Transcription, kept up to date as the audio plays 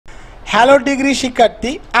Hello degree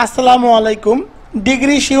শিক্ষার্থী, আসসালামু আলাইকুম।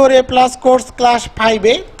 ডিগ্রি শিওর এ প্লাস কোর্স ক্লাস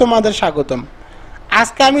 5-এ তোমাদের স্বাগতম।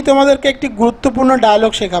 আজকে আমি তোমাদেরকে একটি গুরুত্বপূর্ণ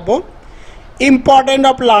ডায়লগ শেখাবো, ইম্পর্টেন্ট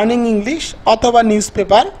অফ লার্নিং ইংলিশ অথবা নিউজ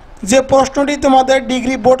পেপার। যে প্রশ্নটি তোমাদের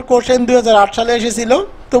ডিগ্রি বোর্ড কোশ্চেন 2008 সালে এসেছিল।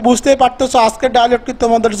 তো বুঝতেই পারতেছো আজকের ডায়লগটি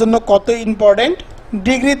তোমাদের জন্য কত important.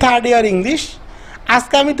 Degree third year English.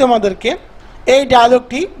 আজকে আমি তোমাদেরকে এই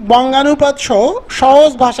ডায়লগটি বঙ্গানুবাদ সহ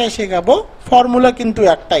সহজ ভাষায় শেখাবো। ফর্মুলা কিন্তু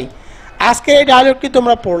একটাই। আজকের এই ডায়লগটি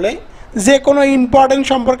তোমরা পড়লে যে কোনো ইম্পর্টেন্ট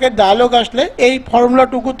সম্পর্কে ডায়লগ আসলে এই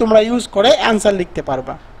ফর্মুলাটুকু তোমরা ইউজ করে অ্যান্সার লিখতে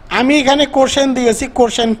পারবা। আমি এখানে কোশ্চেন দিয়েছি,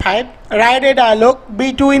 question 5, write a dialogue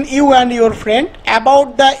between you and your friend about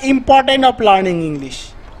the important of learning English.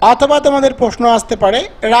 অথবা তোমাদের প্রশ্ন আসতে পারে,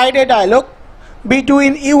 write a dialogue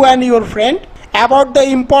between you and your friend about the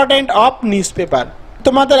important of news paper.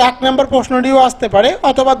 তোমাদের 1 নম্বর প্রশ্নটিও আসতে পারে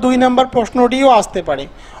অথবা 2 নম্বর প্রশ্নটিও আসতে পারে,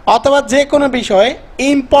 অথবা যে কোনো বিষয়ে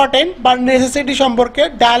ইম্পর্টেন্ট বা নেসেসিটি সম্পর্কে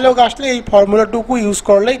ডায়লগ আসলে এই ফর্মুলাটুকু ইউজ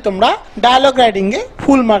করলেই তোমরা ডায়লগ রাইটিংয়ে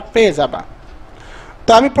ফুল মার্ক পেয়ে যাবা। তো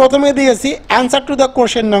আমি প্রথমে দিয়েছি অ্যান্সার টু দ্য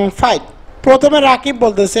কোশ্চেন নং 5। প্রথমে রাকিব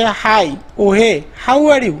বলতেছে, high O hey, how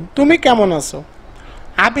are you, তুমি কেমন আছো?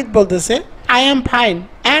 আবিদ বলতেছে, I am fine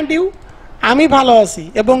and you, আমি ভালো আছি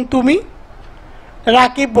এবং তুমি?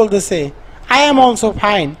 রাকিব বলতেছে, I am also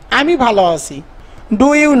fine, আমি ভালো আছি। Do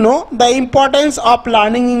you know the importance of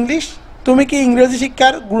learning English, তুমি কি ইংরেজি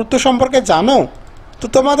শিক্ষার গুরুত্ব সম্পর্কে জানো? তো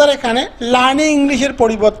তোমাদের এখানে লার্নিং ইংলিশের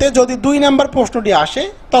পরিবর্তে যদি 2 নম্বর প্রশ্নটি আসে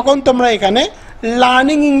তখন তোমরা এখানে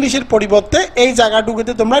লার্নিং ইংলিশের পরিবর্তে এই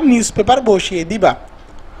জায়গাটুকুতে তোমরা নিউজ পেপার বসিয়ে দিবা।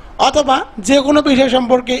 অথবা যে কোনো বিষয়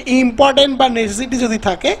সম্পর্কে ইম্পর্টেন্ট বা নেসেসিটি যদি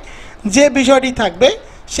থাকে, যে বিষয়টি থাকবে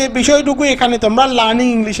সেই বিষয়টুকু এখানে তোমরা লার্নিং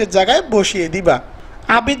ইংলিশের জায়গায় বসিয়ে দিবা।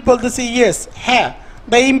 আবিদ বলতেছে, ইয়েস, হ্যাঁ,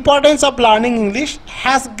 the importance of learning English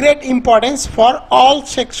has great importance for all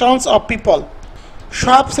sections of people.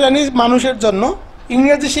 সব শ্রেণীর মানুষের জন্য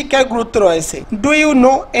ইংরেজি শিক্ষার গুরুত্ব রয়েছে। ডু ইউ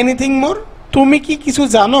নো এনিথিং মোর, তুমি কি কিছু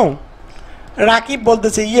জানো? রাকিব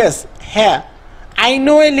বলতেছে, ইয়েস, হ্যাঁ, I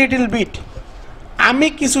know a little bit, আমি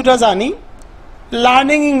কিছুটা জানি।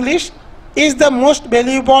 Learning English is the most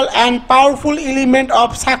valuable and powerful element of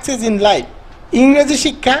success in life. ইংরেজি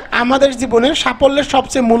শিক্ষা আমাদের জীবনের সাফল্যের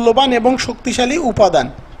সবচেয়ে মূল্যবান এবং শক্তিশালী উপাদান।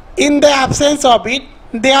 In the absence of it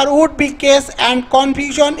there would be case and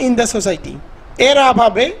confusion in the society. এর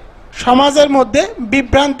অভাবে সমাজের মধ্যে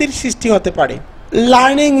বিভ্রান্তির সৃষ্টি হতে পারে।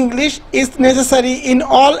 Learning English is necessary in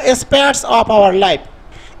all spheres of our life.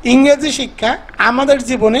 ইংরেজি শিক্ষা আমাদের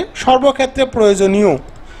জীবনে সর্বক্ষেত্রে প্রয়োজনীয়।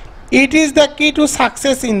 ইট ইজ দ্য কি টু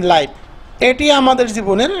সাকসেস ইন লাইফ। এটি আমাদের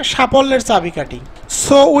জীবনের সাফল্যের চাবিকাঠি।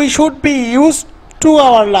 So we should be use to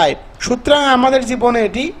our life. সুতরাং আমাদের জীবনে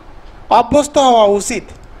এটি অভ্যস্ত হওয়া উচিত।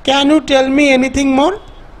 Can you tell me anything মোর,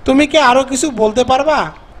 তুমি কি আরও কিছু বলতে পারবা?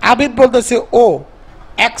 আবিদ বলতেছে, ও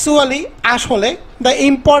অ্যাকচুয়ালি, আসলে the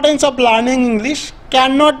importance of learning English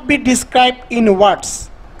can not be describe in words.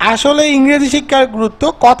 আসলে ইংরেজি শিক্ষার গুরুত্ব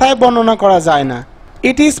কথায় বর্ণনা করা যায় না।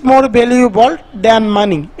 It is more valuable than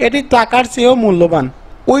মানি, এটি টাকার চেয়েও মূল্যবান।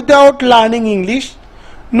 Without learning English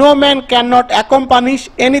no man can not অ্যাকম্পানিশ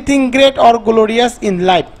anything great or glorious in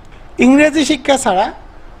life. ইংরেজি শিক্ষা ছাড়া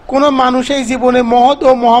কোনো মানুষ এই জীবনে মহৎ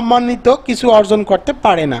ও মহান্বিত কিছু অর্জন করতে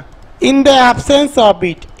পারে না। In the absence of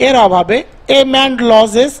it, এর অভাবে a man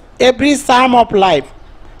লজেস every charm of life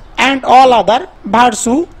and all other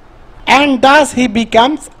virtue and thus he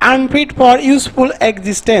becomes unfit for useful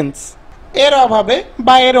existence. এর অভাবে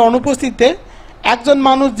বা এর অনুপস্থিতিতে একজন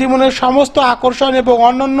মানুষ জীবনের সমস্ত আকর্ষণ এবং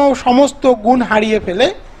অন্যান্য সমস্ত গুণ হারিয়ে ফেলে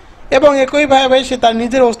এবং একইভাবে সে তার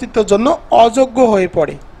নিজের অস্তিত্বের জন্য অযোগ্য হয়ে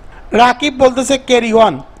পড়ে। রাকিব বলতেছে, ক্যারি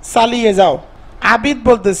অন, চালিয়ে যাও। আবিদ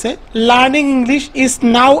বলতেছে, learning English is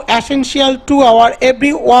now essential to our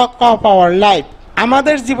every walk of our life.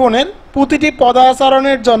 আমাদের জীবনের প্রতিটি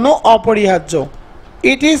পদাচরণের জন্য অপরিহার্য।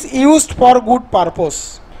 It is used for good purpose,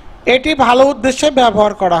 এটি ভালো উদ্দেশ্যে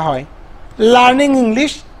ব্যবহার করা হয়। Learning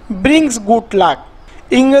English brings good luck,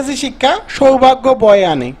 ইংরেজি শিক্ষা সৌভাগ্য বয়ে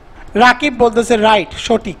আনে। রাকিব বলতেছে, রাইট,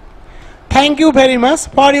 সঠিক। Thank you very much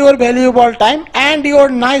for your valuable time and your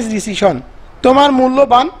nice decision. তোমার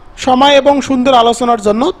মূল্যবান সময় এবং সুন্দর আলোচনার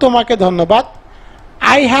জন্য তোমাকে ধন্যবাদ।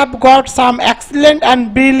 I have got some excellent and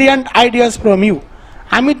brilliant ideas from you.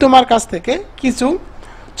 আমি তোমার কাছ থেকে কিছু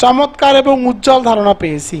চমৎকার এবং উজ্জ্বল ধারণা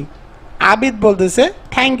পেয়েছি। আবিদ বলতেছে,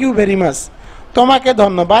 থ্যাংক ইউ ভেরি মাচ, তোমাকে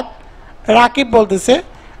ধন্যবাদ। রাকিব বলতেছে,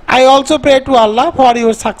 I also pray to Allah for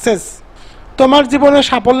your success. তোমার জীবনের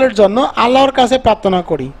সাফল্যের জন্য আল্লাহর কাছে প্রার্থনা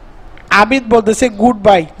করি। আবিদ বলতেছে, গুড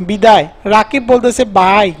বাই, বিদায়। রাকিব বলতেছে,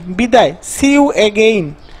 বাই, বিদায়। সি ইউ এগেইন,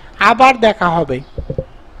 আবার দেখা হবে।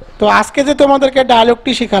 তো আজকে যে তোমাদেরকে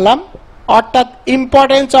ডায়লগটি শেখালাম অর্থাৎ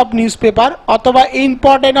ইম্পর্টেন্স অফ নিউজ পেপার অথবা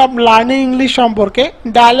ইম্পর্টেন্ট অফ লার্নিং ইংলিশ সম্পর্কে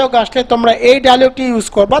ডায়লগ আসলে তোমরা এই ডায়লগটি ইউজ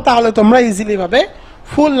করবা, তাহলে তোমরা ইজিলি ভাবে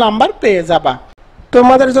ফুল নাম্বার পেয়ে যাবা।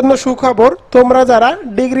 তোমাদের জন্য সুখবর, তোমরা যারা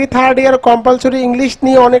degree third year compulsory English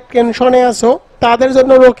নিয়ে অনেক টেনশনে আছো তাদের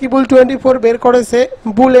জন্য রকিবুল 24 বের করেছে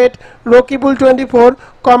bullet Rakibul 24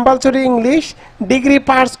 compulsory English degree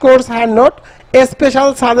parts course hand note special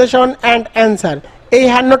suggestion and answer. এই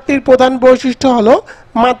হ্যান্ড নোটটির প্রধান বৈশিষ্ট্য হলো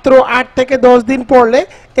মাত্র 8 থেকে 10 দিন পড়লে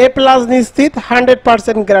A+ নিশ্চিত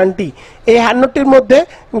 100% গ্যারান্টি। এই হ্যান্ড নোটটির মধ্যে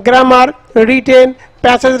গ্রামার, রিটেন,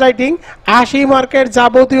 প্যাসেজ রাইটিং 80 মার্কের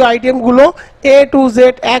যাবতীয় আইটেমগুলো A to Z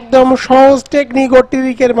একদম সহজ টেকনিক ও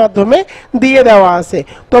ট্রিকের মাধ্যমে দিয়ে দেওয়া আছে।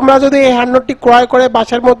 তোমরা যদি এই হ্যান্ড নোটটি ক্রয় করে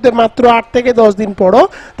বাসার মধ্যে মাত্র 8 থেকে 10 দিন পড়ো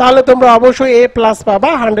তাহলে তোমরা অবশ্যই A+ পাবা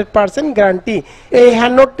 100% গ্যারান্টি। এই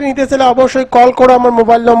হ্যান্ড নোটটি নিতে চাইলে অবশ্যই কল করো আমার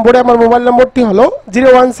মোবাইল নম্বরে। আমার মোবাইল নম্বরটি হলো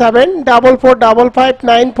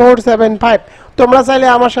 01744559475। তোমরা চাইলে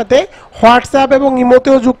আমার সাথে হোয়াটসঅ্যাপ এবং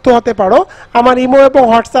ইমোতেও যুক্ত হতে পারো। আমার ইমো এবং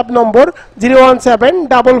হোয়াটসঅ্যাপ নম্বর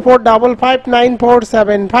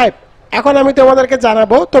 01744559475। এখন আমি তোমাদেরকে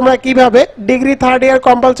জানাবো তোমরা কিভাবে degree third year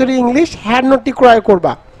compulsory English hand নোটটি ক্রয়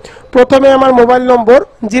করবা। প্রথমে আমার মোবাইল নম্বর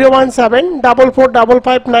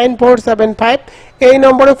 01744559475, এই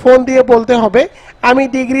নম্বরে ফোন দিয়ে বলতে হবে আমি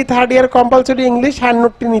degree third year compulsory English hand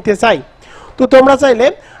নোটটি নিতে চাই। তো তোমরা চাইলে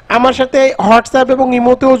আমার সাথে হোয়াটসঅ্যাপ এবং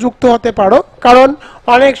ইমোতেও যুক্ত হতে পারো, কারণ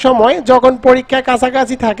অনেক সময় যখন পরীক্ষা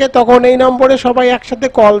কাছাকাছি থাকে তখন এই নম্বরে সবাই একসাথে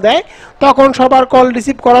কল দেয়, তখন সবার কল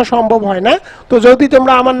রিসিভ করা সম্ভব হয় না। তো যদি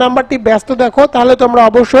তোমরা আমার নাম্বারটি ব্যস্ত দেখো তাহলে তোমরা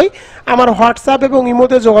অবশ্যই আমার হোয়াটসঅ্যাপ এবং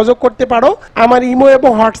ইমোতে যোগাযোগ করতে পারো। আমার ইমো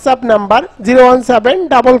এবং হোয়াটসঅ্যাপ নাম্বার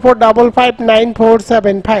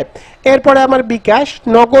 01744559475। এরপরে আমার বিকাশ,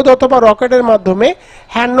 নগদ অথবা রকেটের মাধ্যমে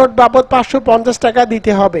হ্যান্ড নোট বাবদ 550 টাকা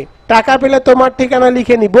দিতে হবে। টাকা পেলে তোমার ঠিকানা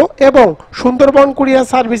লিখে নিব এবং সুন্দরবন কুরিয়ার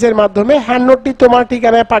সার্ভিসের মাধ্যমে হ্যান্ড নোটটি তোমার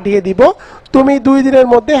ঠিকানায় পাঠিয়ে দিব। তুমি 2 দিনের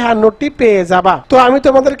মধ্যে হ্যান্ড নোটটি পেয়ে যাবা। তো আমি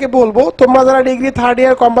তোমাদেরকে বলবো তোমরা যারা degree third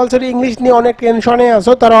year compulsory English নিয়ে অনেক টেনশনে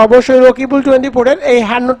আছো তারা অবশ্যই রকিবুল 24 এর এই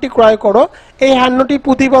হ্যান্ড নোটটি ক্রয় করো। এই হ্যান্ড নোটটি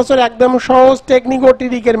প্রতি বছর একদম সহজ টেকনিক ও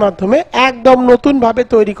ট্রিকের মাধ্যমে একদম নতুন ভাবে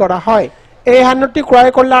তৈরি করা হয়। এই হ্যান্ড নোটটি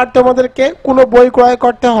ক্রয় করলে আর তোমাদেরকে কোনো বই ক্রয়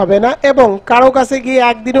করতে হবে না এবং কারো কাছে গিয়ে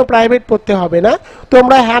একদিনও প্রাইভেট পড়তে হবে না।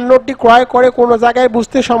 তোমরা হ্যান্ড নোটটি ক্রয় করে কোনো জায়গায়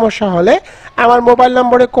বুঝতে সমস্যা হলে আমার মোবাইল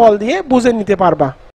নম্বরে কল দিয়ে বুঝে নিতে পারবা।